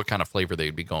not sure what kind of flavor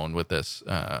they'd be going with this,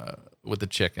 with the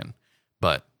chicken,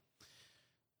 but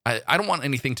I don't want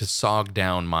anything to sog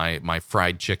down my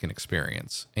fried chicken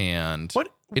experience. And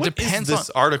what depends is this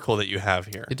article that you have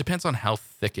here? It depends on how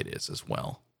thick it is as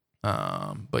well.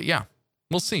 But yeah,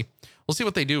 we'll see. We'll see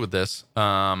what they do with this.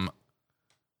 I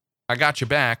got you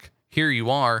back. Here you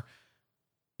are.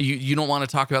 You don't want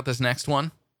to talk about this next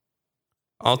one?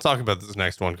 I'll talk about this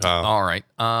next one, Kyle. All right.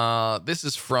 This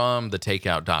is from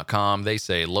thetakeout.com. They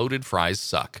say loaded fries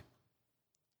suck.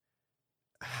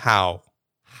 How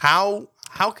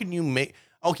can you make...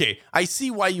 Okay, I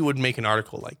see why you would make an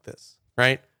article like this,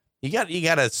 right? You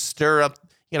got to stir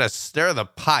the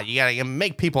pot. You got to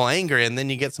make people angry, and then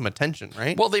you get some attention,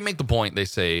 right? Well, they make the point. They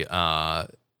say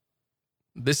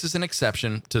This is an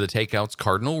exception to the takeout's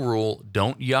cardinal rule: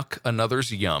 don't yuck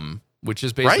another's yum, which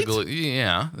is basically,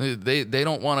 yeah, they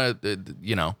don't want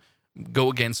to, go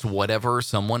against whatever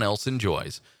someone else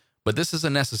enjoys. But this is a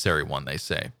necessary one, they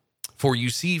say. For you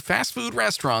see, fast food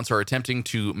restaurants are attempting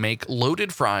to make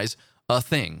loaded fries a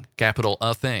thing, capital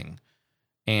A thing.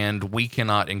 And we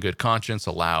cannot, in good conscience,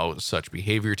 allow such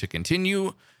behavior to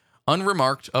continue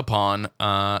unremarked upon.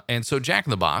 And so Jack in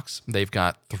the Box, they've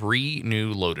got 3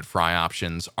 new loaded fry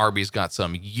options. Arby's got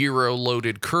some gyro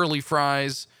loaded curly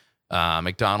fries.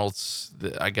 McDonald's,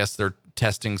 I guess they're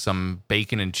testing some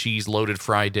bacon and cheese loaded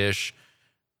fry dish.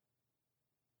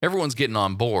 Everyone's getting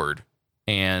on board.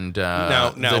 And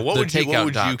now, what would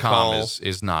you call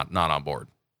is not on board.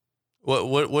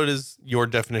 What is your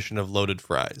definition of loaded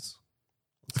fries?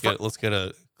 Let's get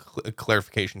a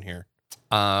clarification here.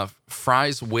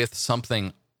 Fries with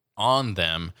something on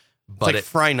them, but it's like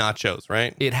fry nachos,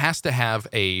 right? It has to have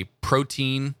a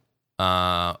protein,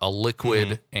 a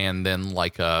liquid, and then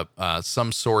like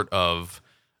some sort of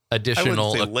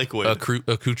additional liquid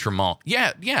accoutrement.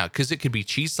 Yeah, because it could be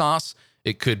cheese sauce,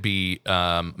 it could be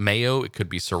mayo, it could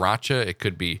be sriracha, it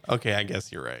could be. Okay, I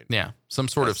guess you're right. Yeah, some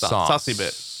sort of sauce, saucy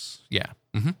bit. Yeah.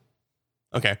 Mm-hmm.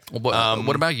 Okay.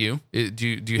 What about you? Do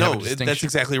you have a distinction? That's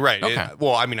exactly right. Okay.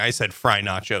 I said fry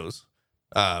nachos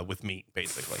with meat,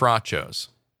 basically. Frachos.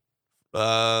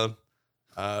 Frychos?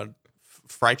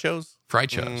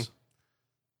 Frychos.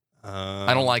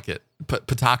 I don't like it.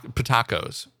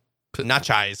 Patacos.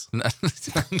 Nachos.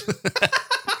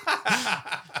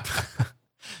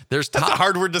 That's a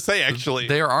hard word to say, actually.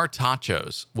 There are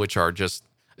tachos, which are just,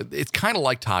 it's kind of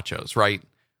like tachos, right?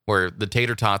 Where the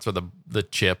tater tots are the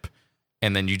chip,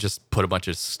 and then you just put a bunch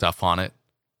of stuff on it.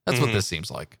 That's what this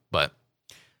seems like. But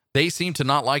they seem to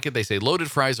not like it. They say loaded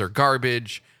fries are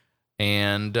garbage.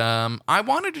 And I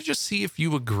wanted to just see if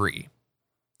you agree.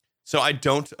 So I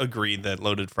don't agree that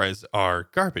loaded fries are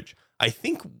garbage. I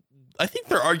think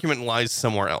their argument lies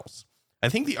somewhere else. I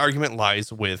think the argument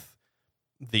lies with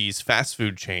these fast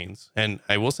food chains, and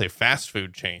I will say fast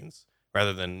food chains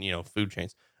rather than, food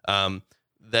chains.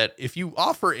 That if you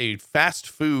offer a fast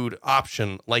food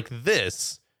option like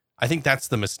this, I think that's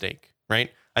the mistake,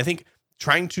 right? I think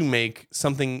trying to make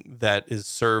something that is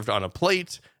served on a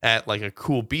plate at like a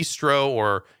cool bistro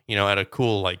or, at a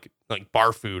cool like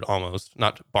bar food almost,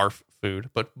 not barf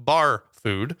food, but bar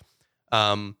food.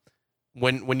 When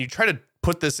you try to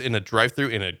put this in a drive-through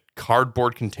in a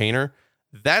cardboard container,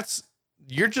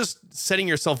 you're just setting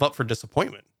yourself up for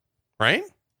disappointment, right?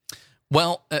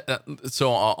 Well,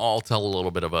 so I'll tell a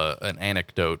little bit of an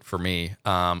anecdote for me.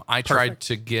 I tried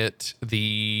to get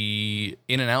the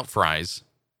In-N-Out fries,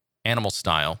 animal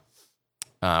style,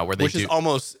 where they is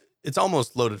almost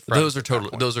loaded fries. Those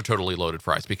are totally loaded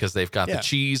fries because they've got the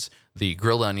cheese, the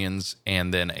grilled onions,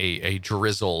 and then a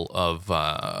drizzle of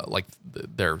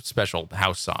their special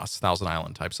house sauce, Thousand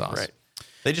Island type sauce. Right.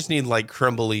 They just need like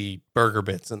crumbly burger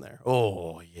bits in there.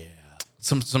 Oh yeah,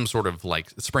 some sort of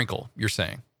like sprinkle. You're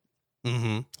saying.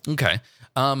 Mm-hmm. Okay.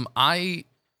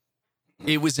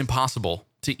 It was impossible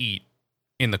to eat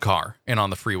in the car and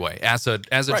on the freeway as a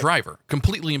driver.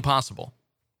 Completely impossible.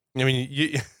 I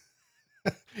mean,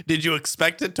 did you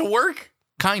expect it to work?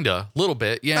 Kinda, little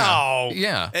bit. Yeah. No.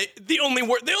 Yeah. The only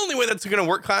way that's going to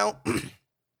work, Kyle,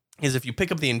 is if you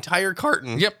pick up the entire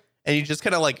carton. Yep. And you just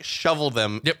kind of like shovel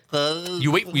them. Yep.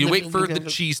 You wait for the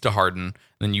cheese to harden,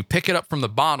 then you pick it up from the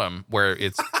bottom where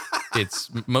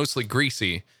it's mostly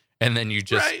greasy. And then you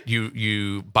just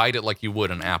you bite it like you would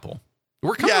an apple.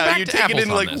 We're coming back you to take apples it in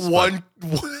on like this, one.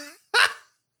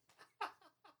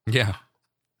 Yeah.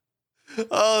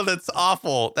 Oh, that's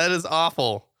awful. That is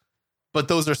awful. But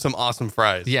those are some awesome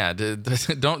fries. Yeah.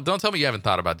 Don't tell me you haven't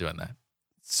thought about doing that.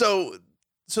 So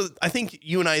I think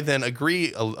you and I then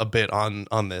agree a bit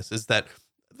on this. Is that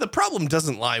the problem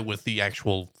doesn't lie with the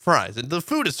actual fries. The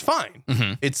food is fine.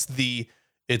 Mm-hmm. It's the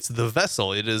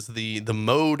vessel. It is the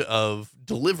mode of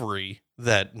delivery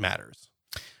that matters.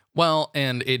 Well,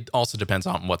 and it also depends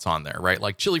on what's on there, right?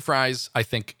 Like chili fries, I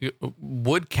think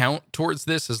would count towards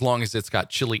this as long as it's got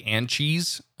chili and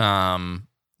cheese. Yeah.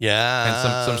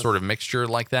 And some sort of mixture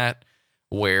like that,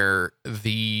 where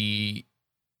the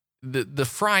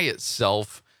fry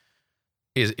itself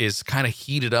is kind of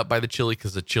heated up by the chili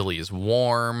because the chili is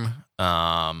warm.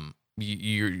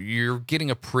 You're getting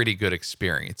a pretty good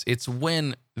experience. It's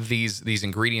when these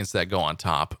ingredients that go on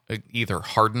top either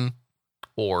harden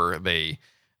or they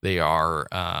are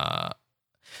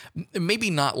maybe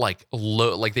not like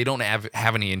low, like they don't have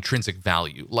any intrinsic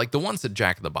value. Like the ones at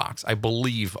Jack in the Box, I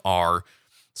believe are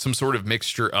some sort of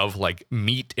mixture of like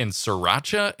meat and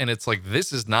sriracha, and it's like,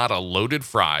 this is not a loaded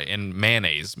fry, and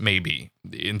mayonnaise maybe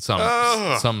in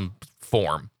some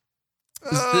form.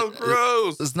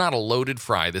 Gross. This is not a loaded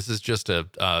fry. This is just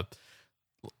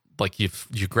like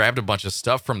you grabbed a bunch of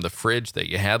stuff from the fridge that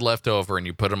you had left over and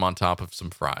you put them on top of some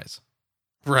fries.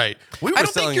 Right. We were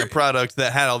selling a product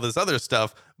that had all this other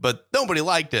stuff, but nobody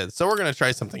liked it. So we're going to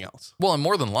try something else. Well, and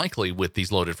more than likely with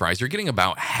these loaded fries, you're getting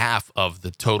about half of the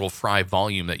total fry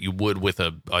volume that you would with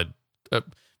a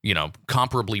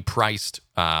comparably priced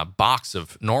box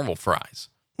of normal fries.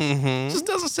 Mm-hmm. Just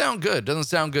doesn't sound good. Doesn't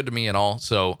sound good to me at all.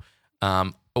 So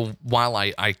while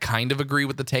I kind of agree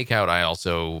with the takeout, I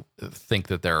also think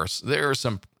that there are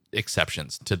some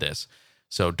exceptions to this.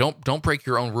 So don't break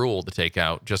your own rule to take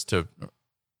out just to,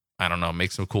 I don't know,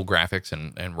 make some cool graphics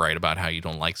and write about how you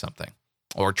don't like something,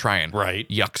 or try and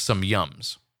yuck some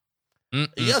yums.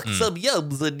 Yuck some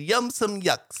yums and yum some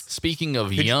yucks. Speaking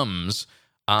of yums,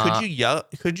 could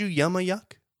you yum a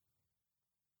yuck?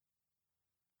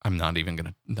 I'm not even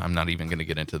gonna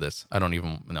get into this. I don't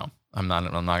even know. I'm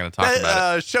not gonna talk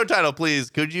about it. Show title, please.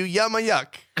 Could you yum a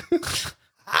yuck?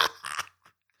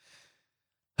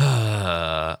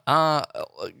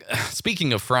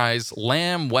 Speaking of fries,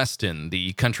 Lamb Weston,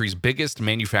 the country's biggest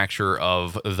manufacturer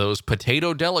of those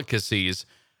potato delicacies,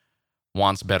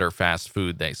 wants better fast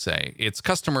food, they say. Its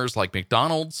customers like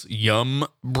McDonald's, Yum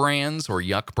brands, or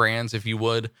Yuck brands, if you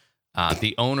would,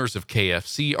 the owners of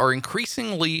KFC are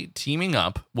increasingly teaming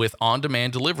up with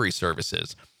on-demand delivery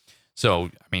services. So,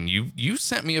 I mean, you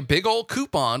sent me a big old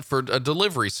coupon for a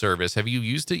delivery service. Have you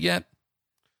used it yet?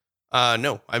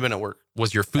 No, I've been at work.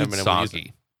 Was your food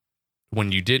soggy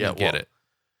when you didn't get it?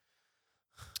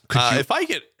 If I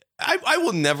get, I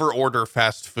will never order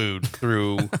fast food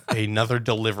through another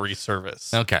delivery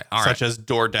service. Okay, all right. Such as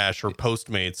DoorDash or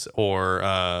Postmates or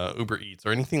Uber Eats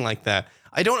or anything like that.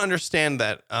 I don't understand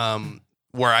that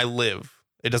where I live,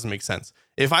 it doesn't make sense.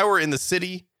 If I were in the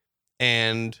city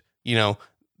and,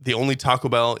 the only Taco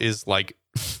Bell is like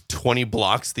 20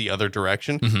 blocks the other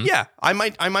direction, yeah, I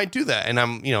might do that. And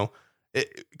I'm,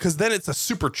 because then it's a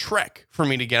super trek for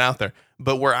me to get out there.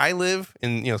 But where I live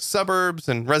in, suburbs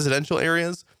and residential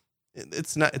areas,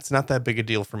 it's not that big a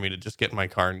deal for me to just get in my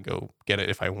car and go get it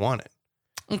if I want it.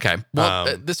 Okay.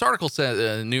 Well, this article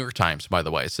says, New York Times, by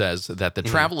the way, says that the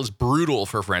travel is brutal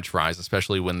for French fries,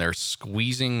 especially when they're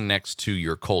squeezing next to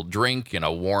your cold drink and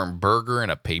a warm burger in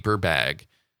a paper bag.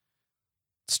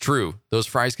 It's true. Those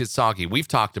fries get soggy. We've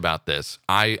talked about this.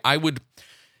 I would,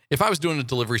 if I was doing a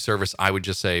delivery service, I would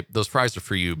just say, those fries are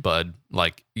for you, bud.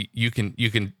 Like, you can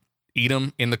eat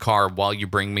them in the car while you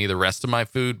bring me the rest of my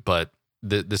food, but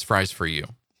this fry's for you.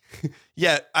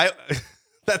 Yeah,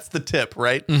 that's the tip,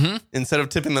 right? Mm-hmm. Instead of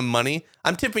tipping them money,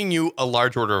 I'm tipping you a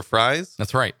large order of fries.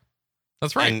 That's right.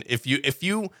 That's right. And if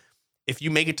you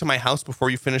make it to my house before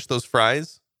you finish those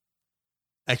fries,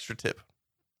 extra tip.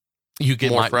 You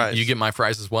get more my fries. You get my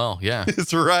fries as well. Yeah.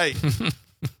 That's right.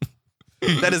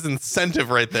 That is incentive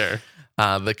right there.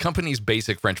 The company's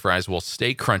basic French fries will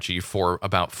stay crunchy for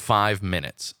about 5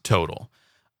 minutes total.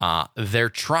 They're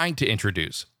trying to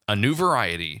introduce a new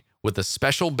variety with a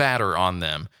special batter on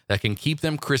them that can keep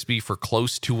them crispy for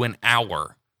close to an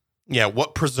hour. Yeah,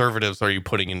 what preservatives are you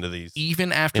putting into these?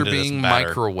 Even after being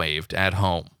microwaved at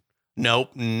home.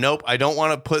 Nope. I don't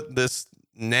want to put this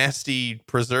nasty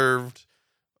preserved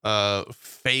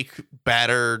fake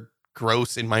batter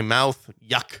gross in my mouth.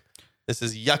 Yuck. This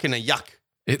is yuck and a yuck.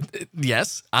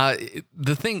 Yes.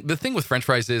 The thing with French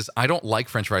fries is I don't like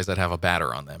French fries that have a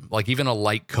batter on them. Like even a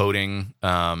light coating.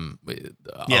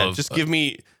 Just give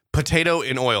me potato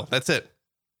in oil. That's it.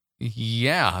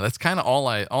 Yeah, that's kind of all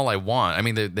I want. I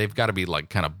mean, they've got to be like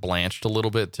kind of blanched a little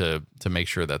bit to make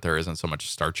sure that there isn't so much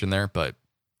starch in there. But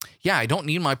yeah, I don't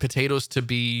need my potatoes to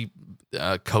be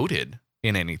coated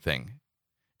in anything.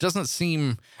 Doesn't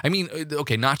seem. I mean,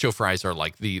 okay, nacho fries are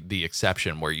like the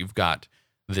exception where you've got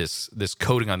this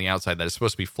coating on the outside that is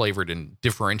supposed to be flavored and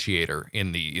differentiator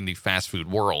in the fast food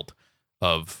world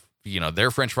of their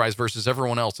French fries versus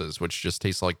everyone else's, which just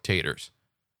tastes like taters.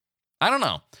 I don't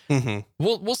know. Mm-hmm.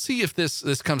 We'll see if this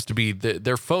comes to be.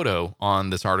 Their photo on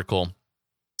this article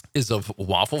is of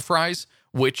waffle fries,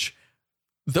 which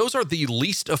those are the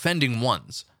least offending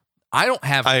ones. I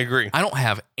agree. I don't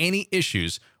have any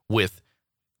issues with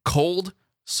cold,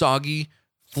 soggy,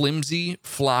 flimsy,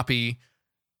 floppy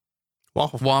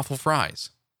waffle fries.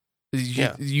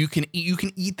 You can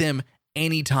eat them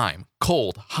anytime,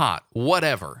 cold, hot,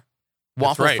 whatever.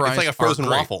 Waffle fries. It's like a frozen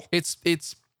waffle. It's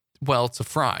a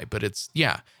fry, but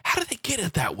how do they get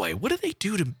it that way? What do they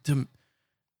do to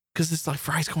because it's like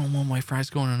fries going one way, fries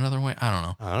going another way. I don't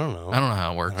know. I don't know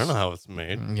how it works. I don't know how it's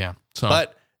made. Yeah. So,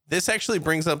 but This actually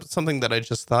brings up something that I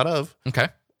just thought of. Okay.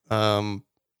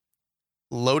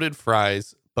 Loaded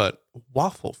fries, but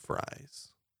waffle fries.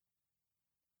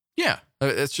 Yeah,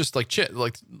 it's just like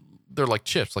like they're like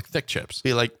chips, like thick chips.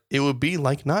 It would be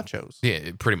like nachos.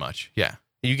 Yeah, pretty much. Yeah.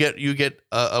 You get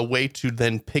a way to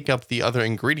then pick up the other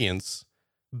ingredients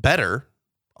better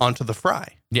onto the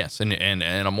fry. Yes, and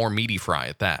a more meaty fry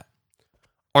at that.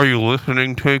 Are you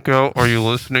listening, Takeout? Are you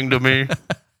listening to me?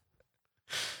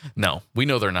 No, we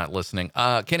know they're not listening.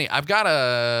 Kenny, I've got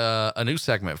a new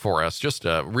segment for us, just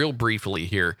real briefly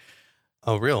here.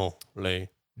 Oh, really?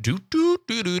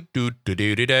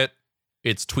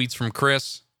 It's tweets from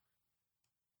Chris.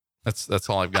 That's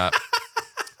all I've got.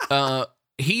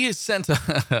 He has sent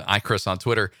Chris on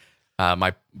Twitter,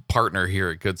 my partner here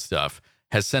at Good Stuff,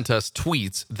 has sent us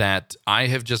tweets that I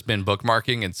have just been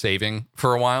bookmarking and saving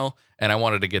for a while, and I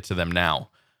wanted to get to them now.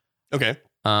 Okay.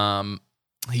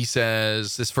 He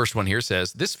says, this first one here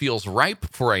says, this feels ripe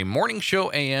for a morning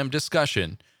show AM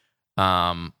discussion.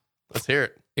 Let's hear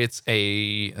it. It's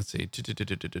let's see.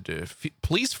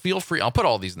 Please feel free. I'll put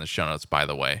all these in the show notes, by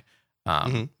the way.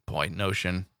 Boy,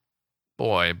 Notion.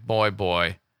 Boy.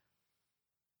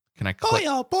 Can I click?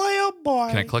 Boy.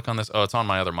 Can I click on this? Oh, it's on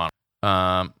my other monitor.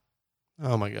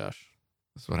 Oh my gosh.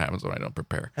 This is what happens when I don't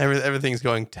prepare. Everything's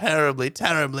going terribly,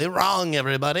 terribly wrong,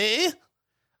 everybody.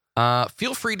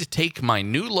 Feel free to take my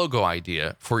new logo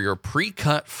idea for your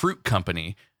pre-cut fruit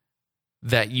company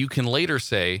that you can later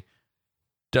say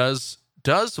does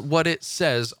what it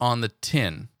says on the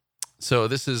tin. So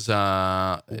this is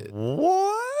what?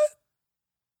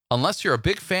 Unless you're a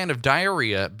big fan of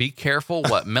diarrhea, be careful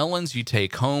what melons you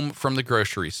take home from the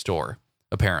grocery store.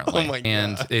 Apparently, oh my God.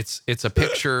 And it's a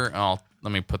picture.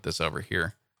 Let me put this over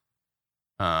here.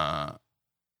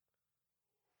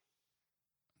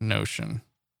 Notion.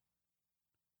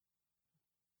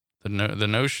 The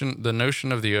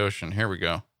notion of the ocean. Here we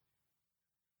go.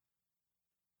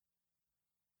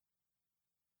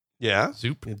 Yeah.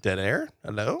 Zoop. Dead air.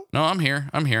 Hello. No, I'm here.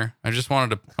 I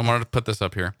wanted to put this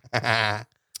up here.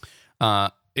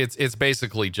 It's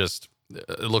basically just,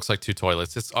 it looks like two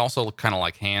toilets. It's also kind of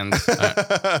like hands,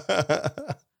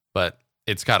 but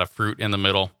it's got a fruit in the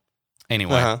middle.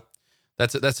 Anyway,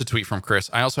 that's a tweet from Chris.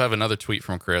 I also have another tweet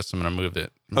from Chris. I'm going to move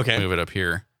it. Okay. Move it up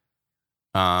here.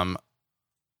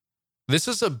 This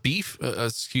is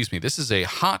This is a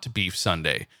hot beef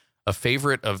sundae, a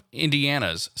favorite of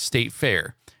Indiana's state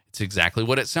fair. It's exactly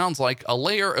what it sounds like: a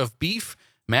layer of beef,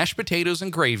 mashed potatoes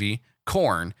and gravy,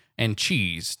 corn, and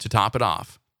cheese to top it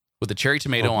off, with a cherry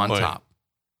tomato on top.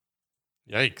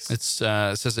 Yikes. It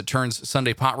says it turns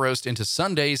Sunday pot roast into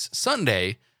Sunday's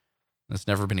Sunday. That's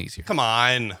never been easier. Come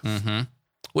on. Mm-hmm.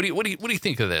 What do you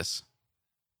think of this?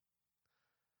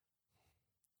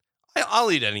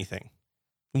 I'll eat anything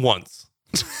once.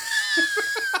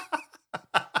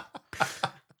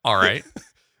 All right.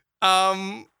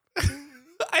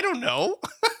 I don't know.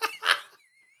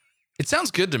 It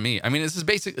sounds good to me. I mean, this is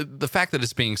basically the fact that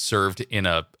it's being served in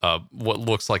a what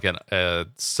looks like a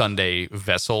Sunday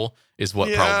vessel is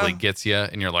what probably gets you,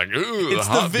 and you're like, ooh, it's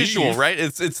the visual, beef. Right?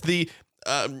 It's the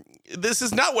this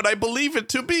is not what I believe it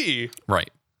to be. Right.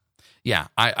 Yeah,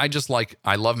 I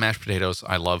love mashed potatoes.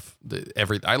 I love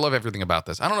everything about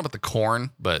this. I don't know about the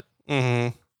corn, but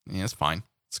yeah, it's fine.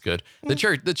 It's good. The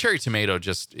cherry tomato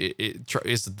just it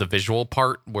is the visual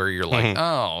part where you're like,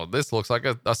 oh, this looks like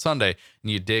a sundae,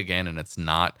 and you dig in and it's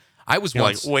not. You're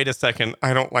once like, wait a second,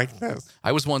 I don't like this.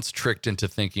 I was once tricked into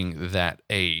thinking that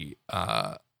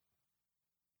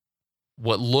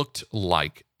what looked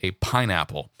like a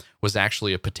pineapple was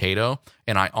actually a potato,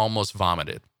 and I almost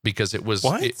vomited because it was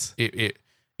it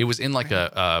was in like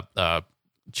a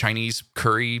Chinese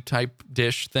curry type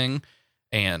dish thing,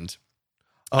 and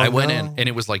I went in and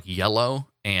it was like yellow,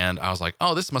 and I was like,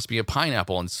 oh, this must be a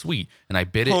pineapple and sweet, and I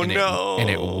bit it and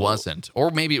it wasn't,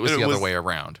 or maybe it was the other way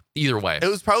around. Either way, it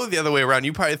was probably the other way around.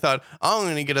 You probably thought, oh, I'm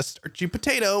going to get a starchy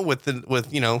potato with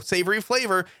savory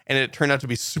flavor, and it turned out to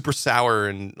be super sour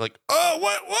and like, oh,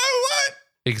 what?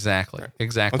 Exactly.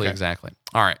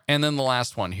 All right, and then the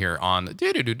last one here on it's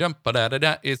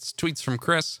tweets from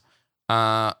Chris.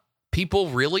 People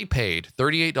really paid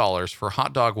 $38 for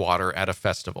hot dog water at a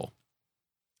festival.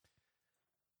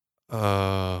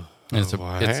 It's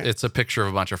a picture of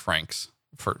a bunch of Franks.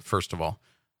 First of all,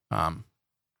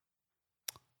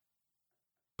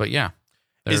 but yeah,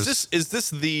 is this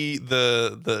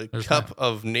the cup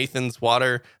of Nathan's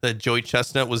water that Joey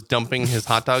Chestnut was dumping his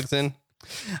hot dogs in?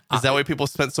 Is that why people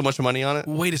spent so much money on it?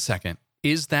 Wait a second.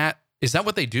 Is that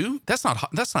what they do? That's not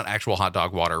actual hot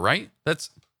dog water, right?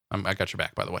 I got your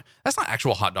back, by the way. That's not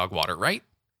actual hot dog water, right?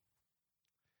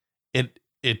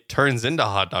 it turns into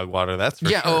hot dog water. That's for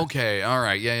Yeah. sure. Okay. All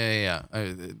right. Yeah.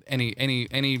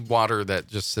 Any water that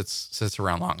just sits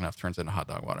around long enough turns into hot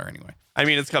dog water anyway. I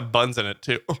mean, it's got buns in it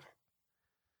too.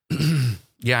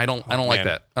 Yeah, I don't like man.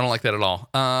 that. I don't like that at all.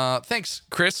 Thanks,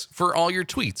 Chris, for all your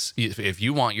tweets. If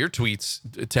you want your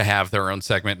tweets to have their own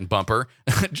segment and bumper,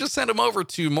 just send them over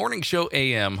to Morning Show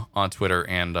AM on Twitter,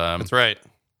 and That's right.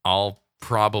 I'll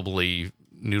probably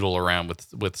noodle around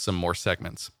with some more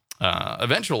segments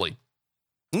eventually.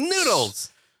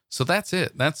 Noodles. So that's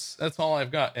it. That's all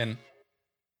I've got, and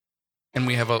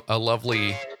we have a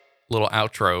lovely little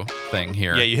outro thing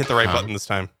here. Yeah, you hit the right button this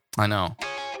time. I know.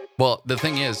 Well, the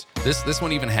thing is, this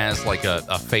one even has like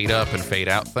a fade up and fade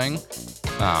out thing.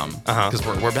 Because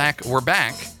we're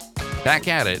back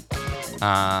at it.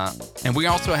 And we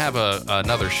also have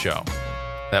another show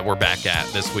that we're back at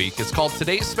this week. It's called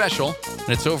Today's Special, and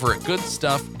it's over at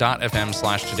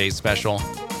goodstuff.fm/today's special.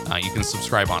 You can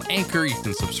subscribe on Anchor. You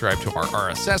can subscribe to our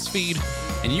RSS feed,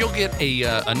 and you'll get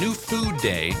a new food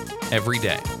day every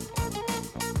day.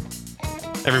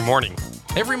 Every morning.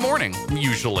 Every morning,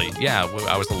 usually. Yeah,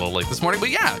 I was a little late this morning,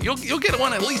 but yeah, you'll get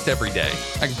one at least every day.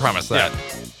 I can promise that.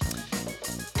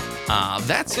 Yeah.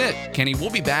 That's it, Kenny. We'll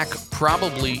be back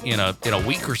probably in a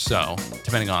week or so,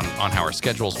 depending on how our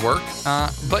schedules work.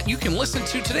 But you can listen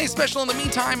to Today's Special in the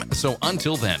meantime. So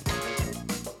until then,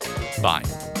 bye.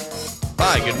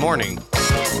 Bye. Good morning.